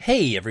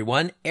Hey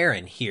everyone,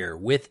 Aaron here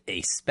with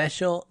a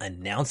special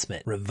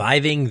announcement,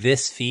 reviving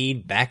this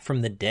feed back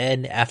from the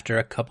dead after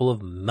a couple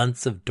of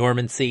months of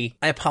dormancy.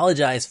 I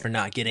apologize for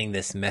not getting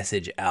this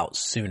message out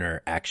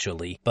sooner,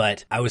 actually,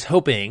 but I was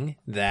hoping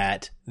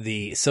that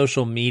the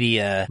social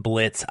media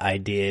blitz I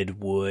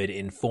did would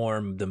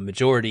inform the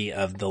majority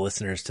of the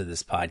listeners to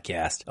this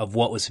podcast of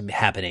what was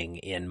happening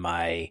in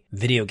my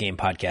video game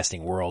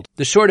podcasting world.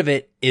 The short of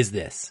it is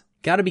this.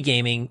 Gotta Be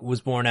Gaming was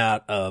born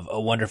out of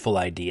a wonderful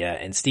idea,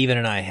 and Steven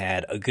and I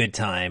had a good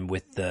time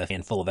with the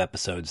handful of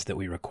episodes that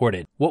we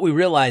recorded. What we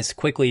realized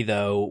quickly,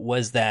 though,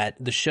 was that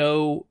the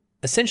show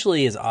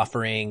essentially is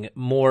offering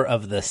more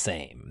of the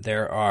same.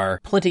 There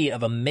are plenty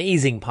of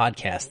amazing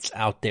podcasts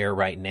out there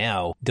right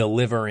now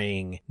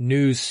delivering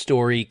news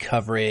story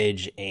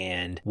coverage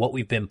and what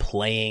we've been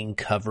playing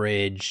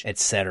coverage,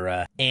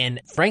 etc.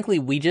 And frankly,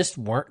 we just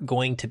weren't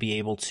going to be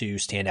able to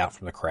stand out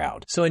from the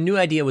crowd. So a new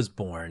idea was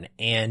born,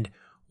 and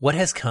what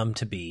has come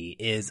to be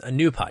is a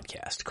new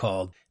podcast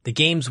called The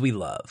Games We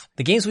Love.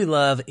 The Games We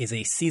Love is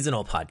a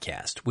seasonal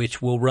podcast,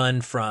 which will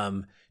run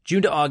from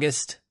June to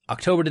August,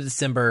 October to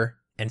December,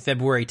 and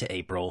February to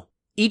April.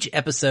 Each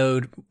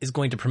episode is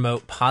going to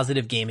promote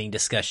positive gaming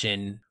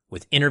discussion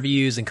with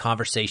interviews and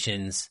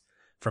conversations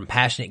from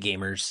passionate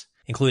gamers,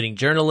 including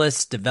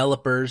journalists,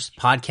 developers,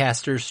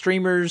 podcasters,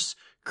 streamers,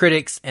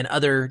 critics, and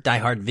other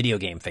diehard video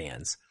game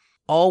fans.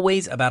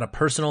 Always about a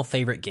personal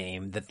favorite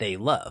game that they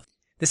love.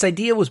 This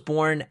idea was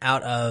born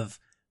out of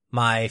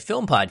my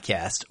film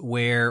podcast,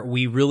 where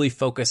we really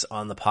focus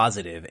on the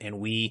positive and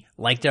we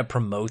like to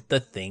promote the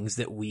things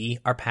that we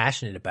are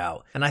passionate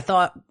about. And I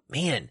thought,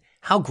 man,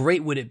 how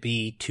great would it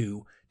be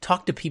to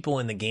talk to people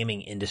in the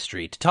gaming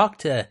industry, to talk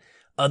to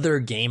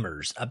other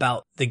gamers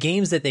about the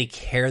games that they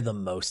care the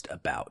most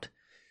about.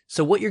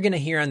 So what you're going to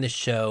hear on this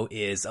show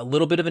is a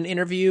little bit of an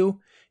interview.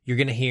 You're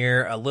going to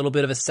hear a little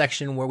bit of a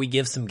section where we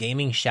give some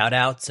gaming shout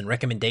outs and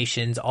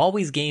recommendations,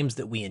 always games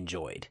that we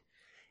enjoyed.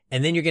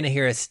 And then you're going to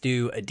hear us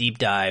do a deep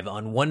dive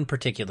on one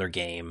particular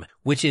game,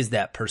 which is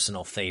that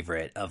personal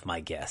favorite of my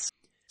guests.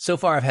 So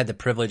far, I've had the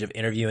privilege of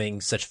interviewing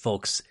such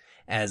folks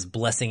as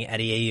Blessing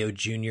Adeayo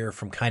Jr.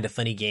 from Kinda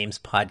Funny Games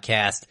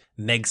podcast,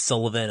 Meg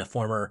Sullivan, a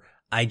former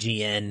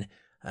IGN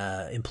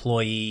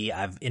employee.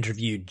 I've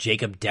interviewed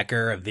Jacob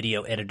Decker, a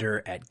video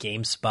editor at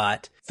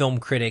GameSpot, film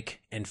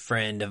critic and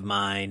friend of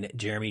mine,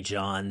 Jeremy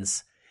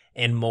Johns,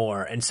 and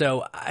more. And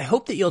so I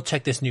hope that you'll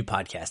check this new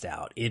podcast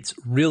out. It's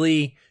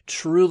really,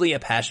 truly a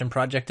passion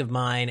project of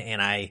mine, and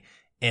I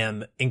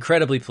am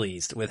incredibly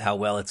pleased with how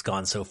well it's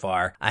gone so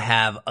far. I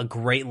have a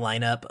great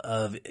lineup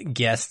of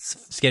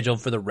guests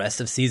scheduled for the rest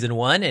of season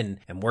 1, and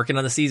I'm working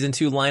on the season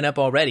 2 lineup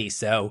already.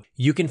 So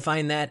you can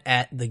find that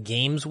at The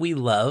Games We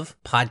Love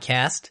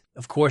podcast.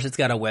 Of course, it's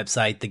got a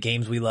website,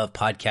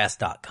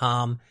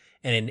 thegameswelovepodcast.com.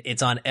 And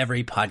it's on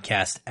every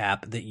podcast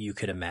app that you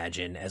could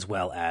imagine, as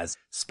well as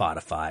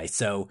Spotify.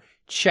 So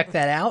check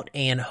that out,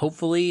 and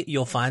hopefully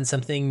you'll find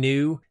something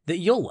new that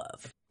you'll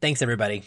love. Thanks, everybody.